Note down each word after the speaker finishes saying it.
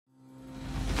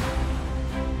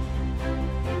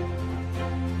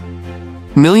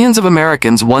Millions of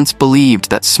Americans once believed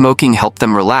that smoking helped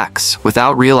them relax,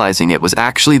 without realizing it was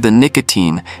actually the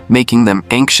nicotine making them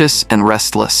anxious and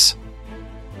restless.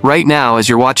 Right now, as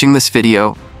you're watching this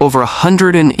video, over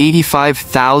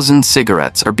 185,000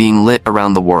 cigarettes are being lit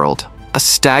around the world. A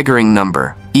staggering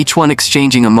number, each one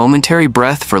exchanging a momentary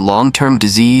breath for long-term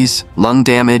disease, lung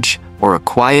damage, or a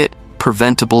quiet,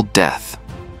 preventable death.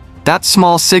 That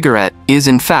small cigarette is,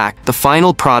 in fact, the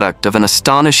final product of an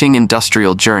astonishing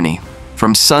industrial journey.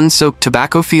 From sun-soaked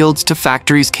tobacco fields to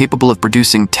factories capable of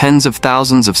producing tens of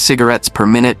thousands of cigarettes per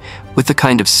minute with the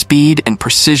kind of speed and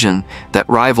precision that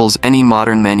rivals any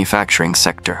modern manufacturing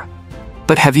sector.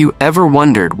 But have you ever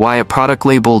wondered why a product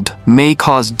labeled "may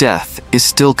cause death" is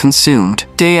still consumed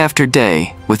day after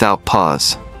day without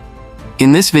pause?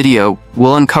 In this video,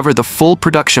 we'll uncover the full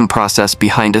production process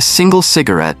behind a single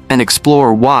cigarette and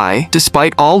explore why,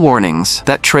 despite all warnings,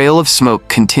 that trail of smoke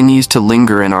continues to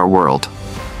linger in our world.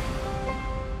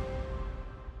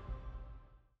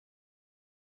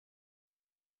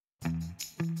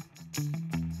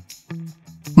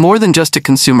 More than just a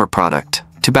consumer product,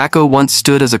 tobacco once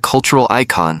stood as a cultural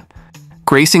icon,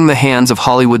 gracing the hands of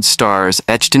Hollywood stars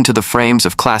etched into the frames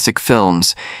of classic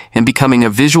films and becoming a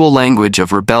visual language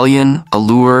of rebellion,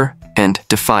 allure, and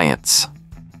defiance.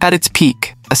 At its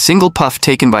peak, a single puff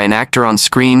taken by an actor on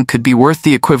screen could be worth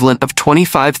the equivalent of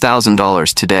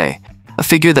 $25,000 today, a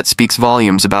figure that speaks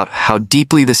volumes about how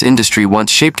deeply this industry once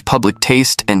shaped public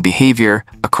taste and behavior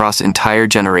across entire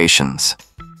generations.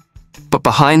 But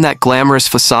behind that glamorous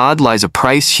facade lies a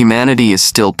price humanity is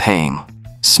still paying.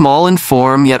 Small in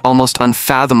form, yet almost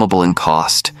unfathomable in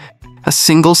cost, a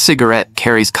single cigarette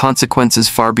carries consequences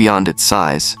far beyond its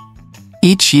size.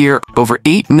 Each year, over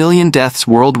 8 million deaths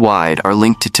worldwide are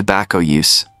linked to tobacco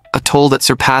use, a toll that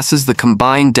surpasses the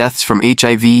combined deaths from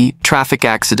HIV, traffic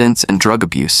accidents, and drug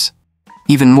abuse.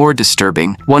 Even more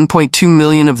disturbing, 1.2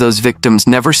 million of those victims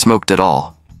never smoked at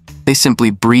all. They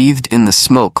simply breathed in the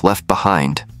smoke left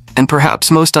behind. And perhaps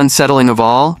most unsettling of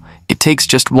all, it takes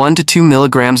just 1 to 2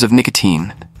 milligrams of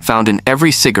nicotine, found in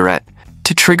every cigarette,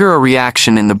 to trigger a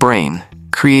reaction in the brain,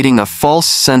 creating a false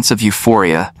sense of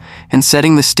euphoria and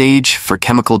setting the stage for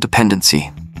chemical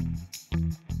dependency.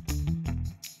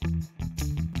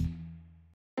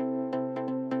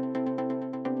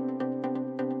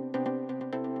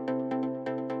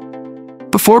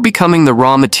 Before becoming the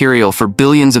raw material for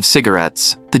billions of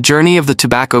cigarettes, the journey of the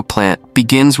tobacco plant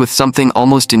begins with something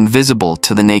almost invisible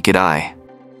to the naked eye.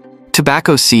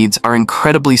 Tobacco seeds are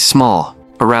incredibly small.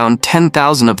 Around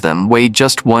 10,000 of them weigh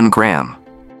just 1 gram.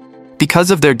 Because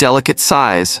of their delicate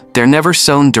size, they're never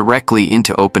sown directly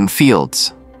into open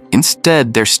fields.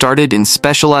 Instead, they're started in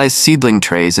specialized seedling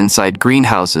trays inside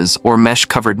greenhouses or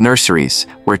mesh-covered nurseries,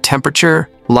 where temperature,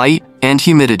 light, and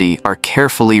humidity are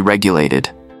carefully regulated.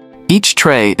 Each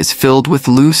tray is filled with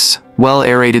loose,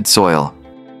 well-aerated soil.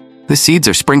 The seeds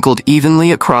are sprinkled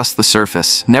evenly across the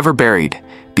surface, never buried,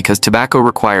 because tobacco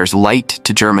requires light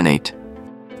to germinate.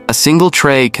 A single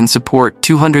tray can support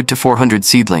 200 to 400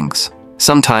 seedlings.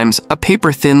 Sometimes, a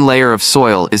paper-thin layer of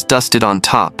soil is dusted on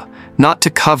top, not to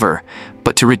cover,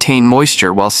 but to retain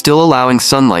moisture while still allowing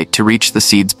sunlight to reach the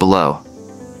seeds below.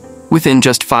 Within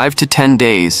just 5 to 10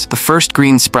 days, the first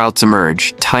green sprouts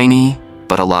emerge, tiny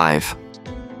but alive.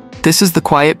 This is the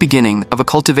quiet beginning of a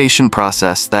cultivation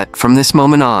process that, from this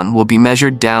moment on, will be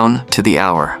measured down to the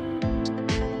hour.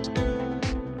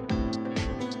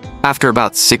 After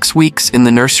about 6 weeks in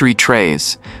the nursery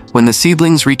trays, when the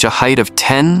seedlings reach a height of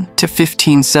 10 to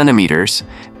 15 centimeters,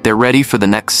 they're ready for the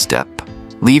next step,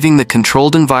 leaving the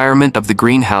controlled environment of the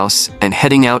greenhouse and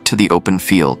heading out to the open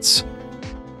fields.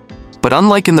 But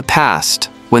unlike in the past,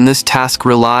 when this task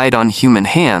relied on human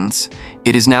hands,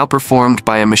 it is now performed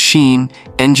by a machine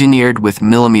engineered with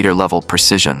millimeter-level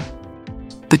precision.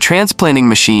 The transplanting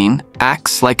machine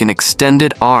acts like an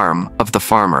extended arm of the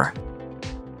farmer.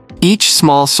 Each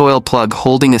small soil plug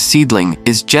holding a seedling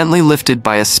is gently lifted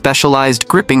by a specialized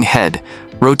gripping head,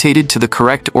 rotated to the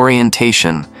correct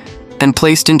orientation, and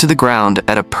placed into the ground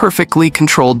at a perfectly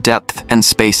controlled depth and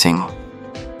spacing.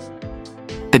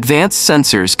 Advanced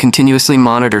sensors continuously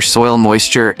monitor soil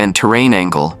moisture and terrain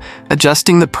angle,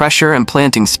 adjusting the pressure and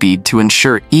planting speed to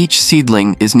ensure each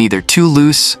seedling is neither too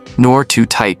loose nor too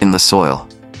tight in the soil.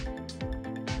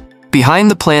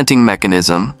 Behind the planting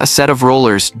mechanism, a set of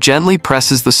rollers gently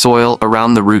presses the soil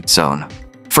around the root zone,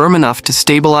 firm enough to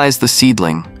stabilize the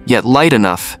seedling, yet light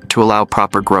enough to allow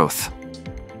proper growth.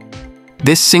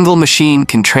 This single machine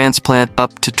can transplant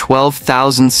up to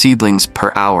 12,000 seedlings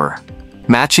per hour,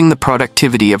 matching the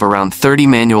productivity of around 30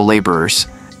 manual laborers,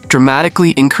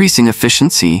 dramatically increasing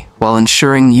efficiency while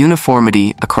ensuring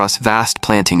uniformity across vast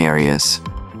planting areas.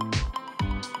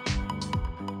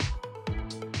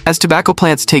 As tobacco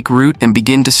plants take root and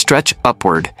begin to stretch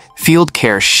upward, field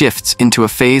care shifts into a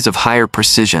phase of higher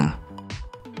precision.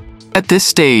 At this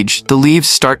stage, the leaves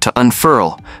start to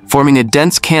unfurl, forming a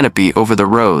dense canopy over the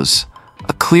rows,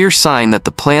 a clear sign that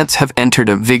the plants have entered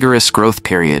a vigorous growth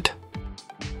period.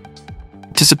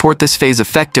 To support this phase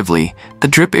effectively, the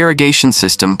drip irrigation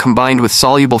system combined with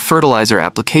soluble fertilizer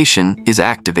application is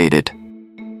activated.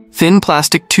 Thin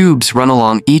plastic tubes run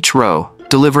along each row,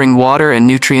 delivering water and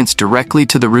nutrients directly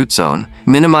to the root zone,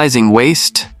 minimizing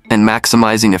waste and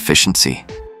maximizing efficiency.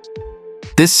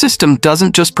 This system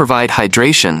doesn't just provide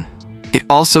hydration, it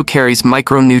also carries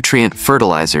micronutrient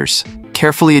fertilizers,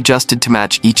 carefully adjusted to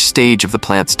match each stage of the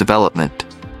plant's development.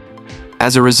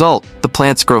 As a result, the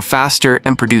plants grow faster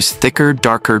and produce thicker,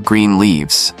 darker green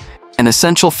leaves, an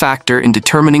essential factor in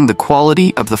determining the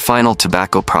quality of the final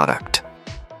tobacco product.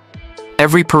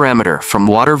 Every parameter, from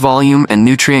water volume and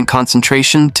nutrient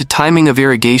concentration to timing of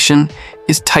irrigation,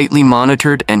 is tightly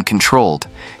monitored and controlled,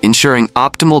 ensuring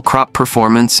optimal crop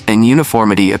performance and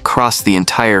uniformity across the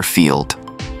entire field.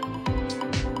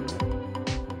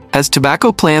 As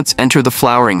tobacco plants enter the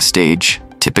flowering stage,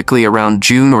 typically around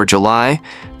June or July,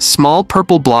 small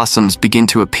purple blossoms begin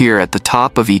to appear at the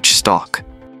top of each stalk.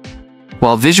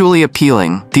 While visually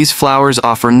appealing, these flowers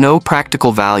offer no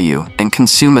practical value and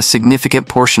consume a significant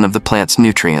portion of the plant's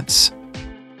nutrients.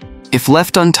 If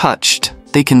left untouched,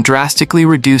 they can drastically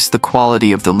reduce the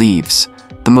quality of the leaves,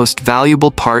 the most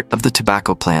valuable part of the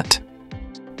tobacco plant.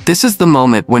 This is the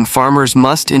moment when farmers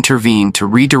must intervene to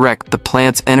redirect the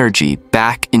plant's energy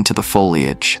back into the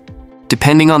foliage.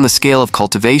 Depending on the scale of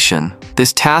cultivation,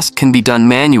 this task can be done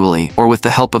manually or with the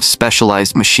help of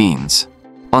specialized machines.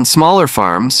 On smaller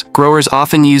farms, growers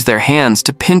often use their hands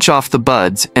to pinch off the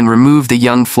buds and remove the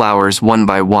young flowers one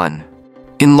by one.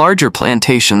 In larger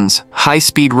plantations,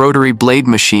 high-speed rotary blade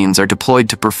machines are deployed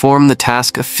to perform the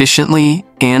task efficiently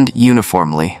and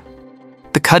uniformly.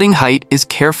 The cutting height is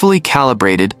carefully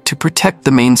calibrated to protect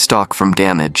the main stalk from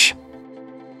damage.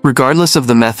 Regardless of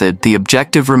the method, the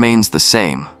objective remains the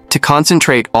same: to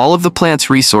concentrate all of the plant's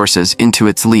resources into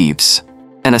its leaves,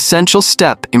 an essential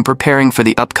step in preparing for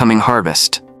the upcoming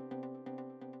harvest.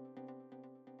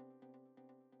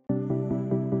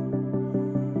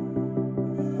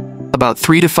 About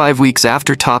 3 to 5 weeks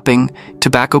after topping,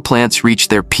 tobacco plants reach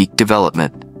their peak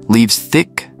development, leaves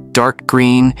thick, dark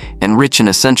green, and rich in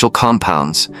essential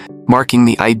compounds, marking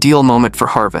the ideal moment for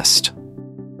harvest.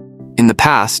 In the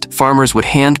past, farmers would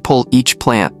hand-pull each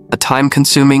plant, a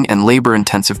time-consuming and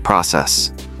labor-intensive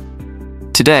process.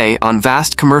 Today, on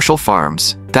vast commercial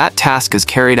farms, that task is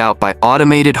carried out by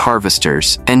automated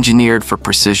harvesters engineered for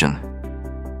precision.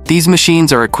 These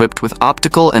machines are equipped with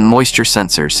optical and moisture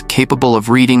sensors capable of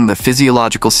reading the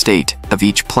physiological state of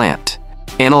each plant,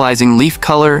 analyzing leaf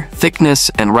color,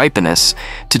 thickness, and ripeness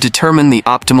to determine the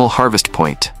optimal harvest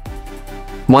point.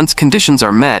 Once conditions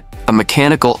are met, a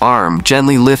mechanical arm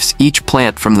gently lifts each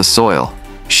plant from the soil,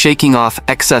 shaking off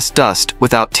excess dust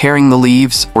without tearing the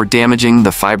leaves or damaging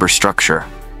the fiber structure.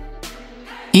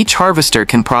 Each harvester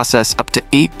can process up to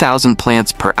 8,000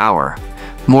 plants per hour,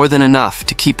 more than enough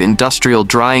to keep industrial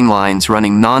drying lines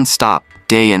running non-stop,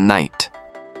 day and night.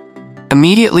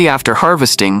 Immediately after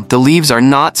harvesting, the leaves are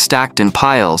not stacked in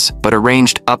piles, but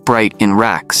arranged upright in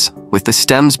racks, with the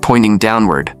stems pointing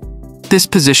downward. This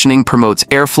positioning promotes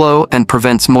airflow and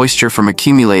prevents moisture from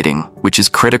accumulating, which is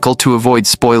critical to avoid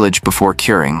spoilage before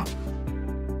curing.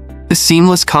 The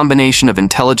seamless combination of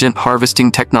intelligent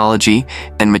harvesting technology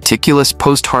and meticulous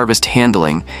post-harvest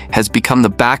handling has become the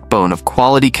backbone of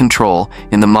quality control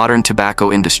in the modern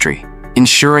tobacco industry,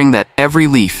 ensuring that every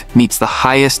leaf meets the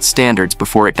highest standards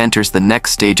before it enters the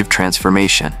next stage of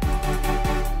transformation.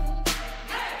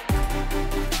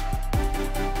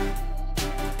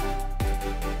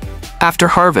 After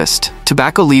harvest,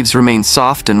 tobacco leaves remain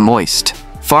soft and moist,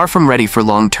 far from ready for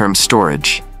long-term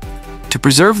storage. To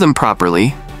preserve them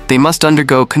properly, they must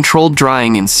undergo controlled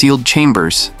drying in sealed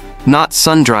chambers, not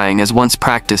sun-drying as once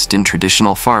practiced in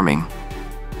traditional farming.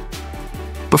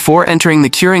 Before entering the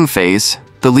curing phase,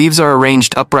 the leaves are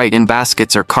arranged upright in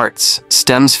baskets or carts,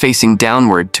 stems facing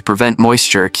downward to prevent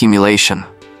moisture accumulation.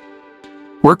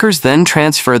 Workers then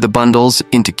transfer the bundles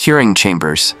into curing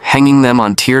chambers, hanging them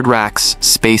on tiered racks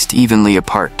spaced evenly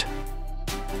apart.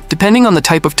 Depending on the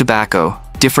type of tobacco,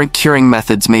 different curing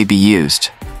methods may be used: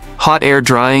 hot air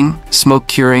drying, smoke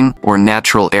curing, or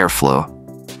natural airflow.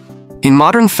 In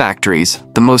modern factories,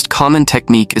 the most common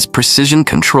technique is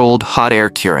precision-controlled hot air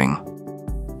curing.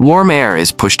 Warm air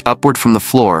is pushed upward from the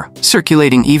floor,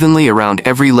 circulating evenly around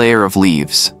every layer of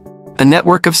leaves. A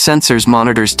network of sensors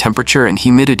monitors temperature and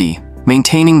humidity,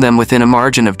 maintaining them within a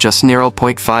margin of just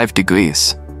 0.5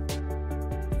 degrees.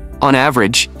 On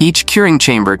average, each curing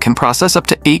chamber can process up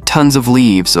to 8 tons of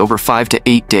leaves over 5 to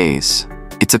 8 days.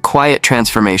 It's a quiet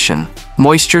transformation.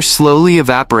 Moisture slowly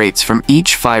evaporates from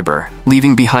each fiber,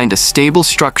 leaving behind a stable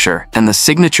structure and the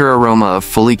signature aroma of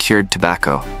fully cured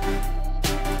tobacco.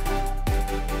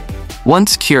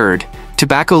 Once cured,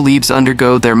 tobacco leaves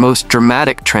undergo their most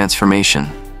dramatic transformation: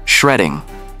 shredding.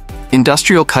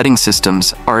 Industrial cutting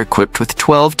systems are equipped with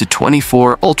 12 to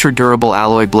 24 ultra-durable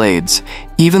alloy blades,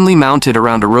 evenly mounted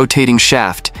around a rotating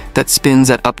shaft that spins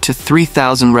at up to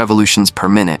 3,000 revolutions per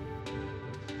minute.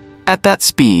 At that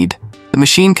speed, the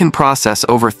machine can process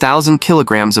over 1,000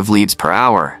 kilograms of leaves per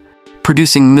hour,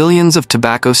 producing millions of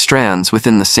tobacco strands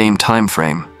within the same time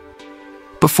frame.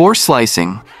 Before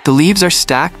slicing, the leaves are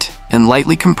stacked and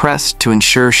lightly compressed to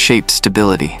ensure shape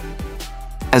stability.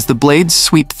 As the blades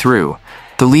sweep through,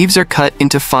 the leaves are cut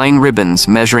into fine ribbons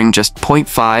measuring just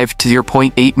 0.5 to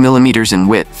 0.8 millimeters in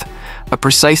width, a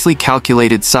precisely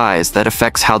calculated size that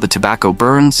affects how the tobacco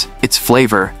burns, its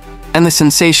flavor, and the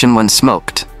sensation when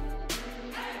smoked.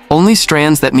 Only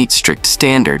strands that meet strict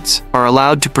standards are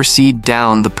allowed to proceed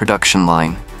down the production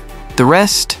line. The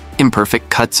rest,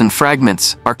 imperfect cuts and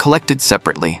fragments, are collected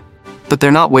separately, but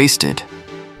they're not wasted.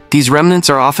 These remnants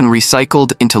are often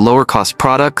recycled into lower-cost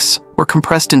products or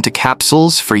compressed into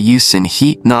capsules for use in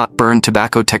heat-not-burn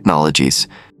tobacco technologies.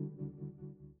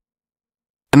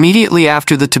 Immediately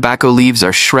after the tobacco leaves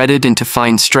are shredded into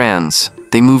fine strands,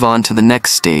 they move on to the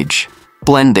next stage: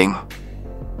 blending.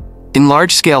 In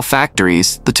large-scale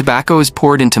factories, the tobacco is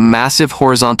poured into massive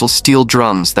horizontal steel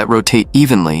drums that rotate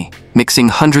evenly, mixing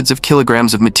hundreds of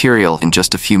kilograms of material in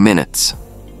just a few minutes.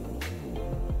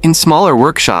 In smaller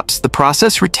workshops, the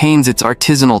process retains its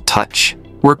artisanal touch.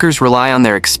 Workers rely on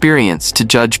their experience to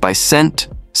judge by scent,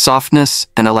 softness,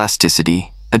 and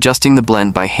elasticity, adjusting the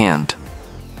blend by hand.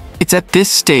 It's at this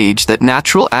stage that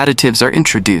natural additives are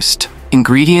introduced,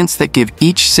 ingredients that give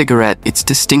each cigarette its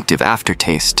distinctive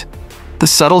aftertaste. The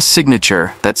subtle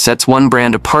signature that sets one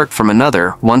brand apart from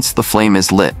another once the flame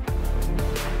is lit.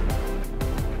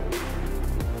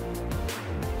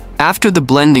 After the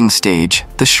blending stage,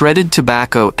 the shredded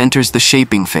tobacco enters the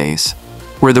shaping phase,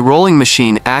 where the rolling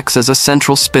machine acts as a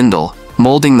central spindle,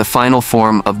 molding the final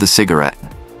form of the cigarette.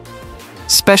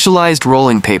 Specialized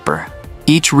rolling paper,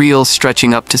 each reel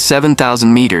stretching up to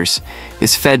 7,000 meters,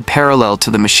 is fed parallel to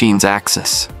the machine's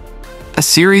axis. A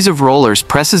series of rollers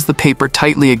presses the paper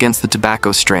tightly against the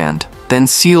tobacco strand, then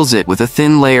seals it with a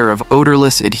thin layer of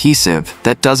odorless adhesive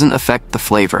that doesn't affect the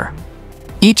flavor.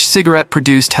 Each cigarette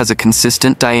produced has a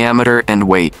consistent diameter and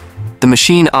weight. The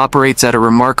machine operates at a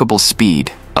remarkable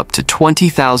speed, up to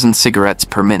 20,000 cigarettes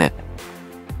per minute.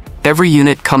 Every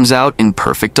unit comes out in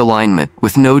perfect alignment,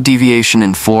 with no deviation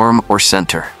in form or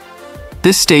center.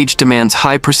 This stage demands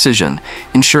high precision,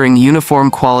 ensuring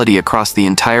uniform quality across the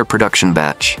entire production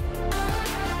batch.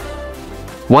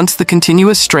 Once the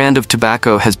continuous strand of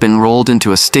tobacco has been rolled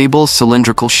into a stable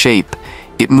cylindrical shape,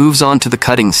 it moves on to the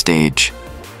cutting stage.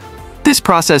 This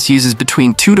process uses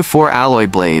between 2 to 4 alloy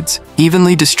blades,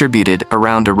 evenly distributed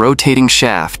around a rotating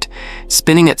shaft,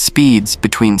 spinning at speeds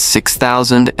between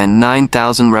 6,000 and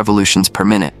 9,000 revolutions per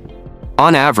minute.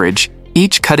 On average,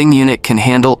 each cutting unit can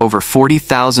handle over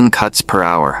 40,000 cuts per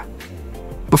hour.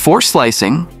 Before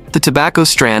slicing, the tobacco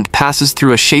strand passes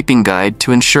through a shaping guide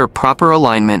to ensure proper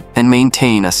alignment and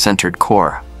maintain a centered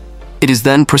core. It is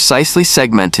then precisely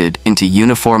segmented into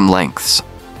uniform lengths.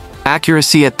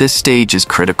 Accuracy at this stage is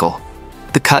critical.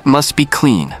 The cut must be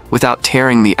clean, without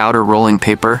tearing the outer rolling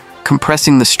paper,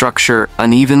 compressing the structure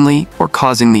unevenly, or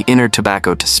causing the inner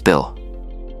tobacco to spill.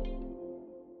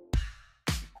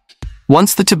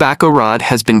 Once the tobacco rod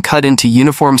has been cut into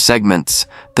uniform segments,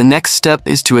 the next step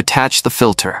is to attach the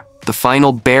filter, the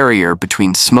final barrier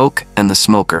between smoke and the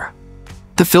smoker.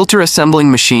 The filter assembling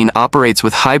machine operates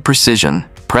with high precision,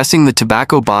 pressing the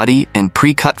tobacco body and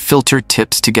pre-cut filter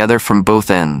tips together from both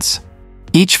ends.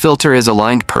 Each filter is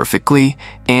aligned perfectly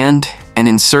and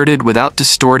inserted without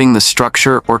distorting the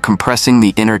structure or compressing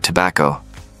the inner tobacco.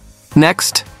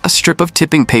 Next, a strip of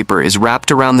tipping paper is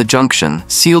wrapped around the junction,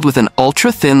 sealed with an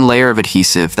ultra-thin layer of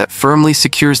adhesive that firmly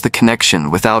secures the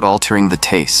connection without altering the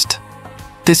taste.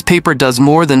 This paper does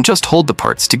more than just hold the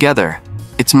parts together.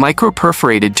 It's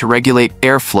micro-perforated to regulate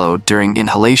airflow during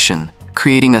inhalation,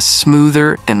 creating a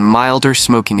smoother and milder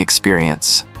smoking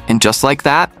experience. And just like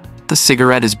that, the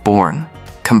cigarette is born,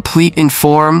 complete in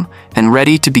form and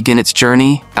ready to begin its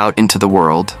journey out into the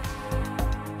world.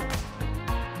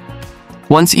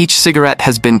 Once each cigarette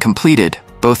has been completed,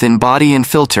 both in body and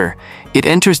filter, it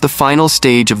enters the final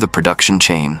stage of the production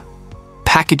chain: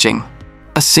 packaging.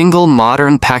 A single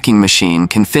modern packing machine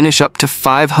can finish up to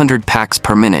 500 packs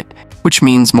per minute, which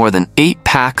means more than 8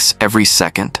 packs every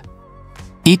second.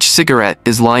 Each cigarette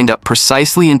is lined up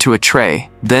precisely into a tray,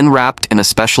 then wrapped in a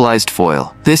specialized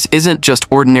foil. This isn't just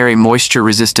ordinary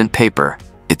moisture-resistant paper.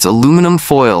 It's aluminum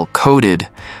foil coated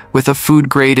with a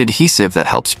food-grade adhesive that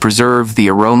helps preserve the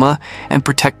aroma and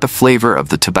protect the flavor of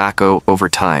the tobacco over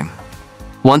time.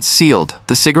 Once sealed,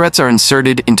 the cigarettes are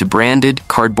inserted into branded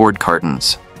cardboard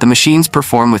cartons. The machines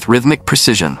perform with rhythmic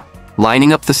precision,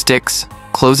 lining up the sticks,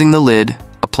 closing the lid,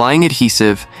 applying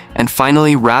adhesive, and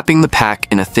finally wrapping the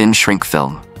pack in a thin shrink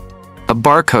film. A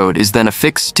barcode is then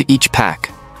affixed to each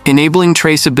pack, enabling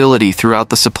traceability throughout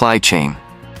the supply chain.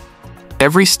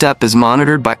 Every step is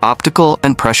monitored by optical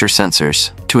and pressure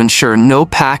sensors to ensure no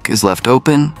pack is left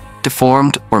open,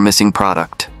 deformed, or missing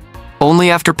product. Only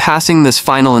after passing this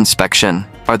final inspection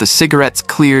are the cigarettes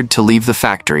cleared to leave the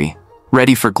factory,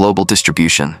 ready for global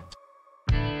distribution.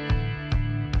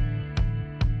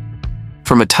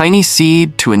 From a tiny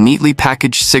seed to a neatly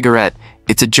packaged cigarette,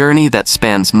 it's a journey that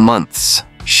spans months,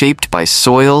 shaped by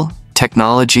soil,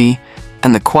 technology,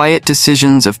 and the quiet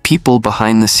decisions of people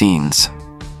behind the scenes.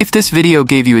 If this video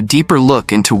gave you a deeper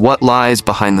look into what lies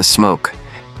behind the smoke,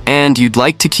 and you'd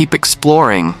like to keep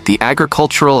exploring the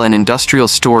agricultural and industrial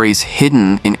stories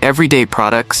hidden in everyday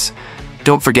products,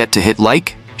 don't forget to hit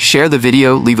like, share the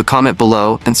video, leave a comment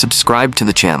below, and subscribe to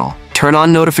the channel. Turn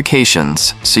on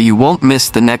notifications so you won't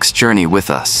miss the next journey with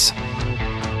us.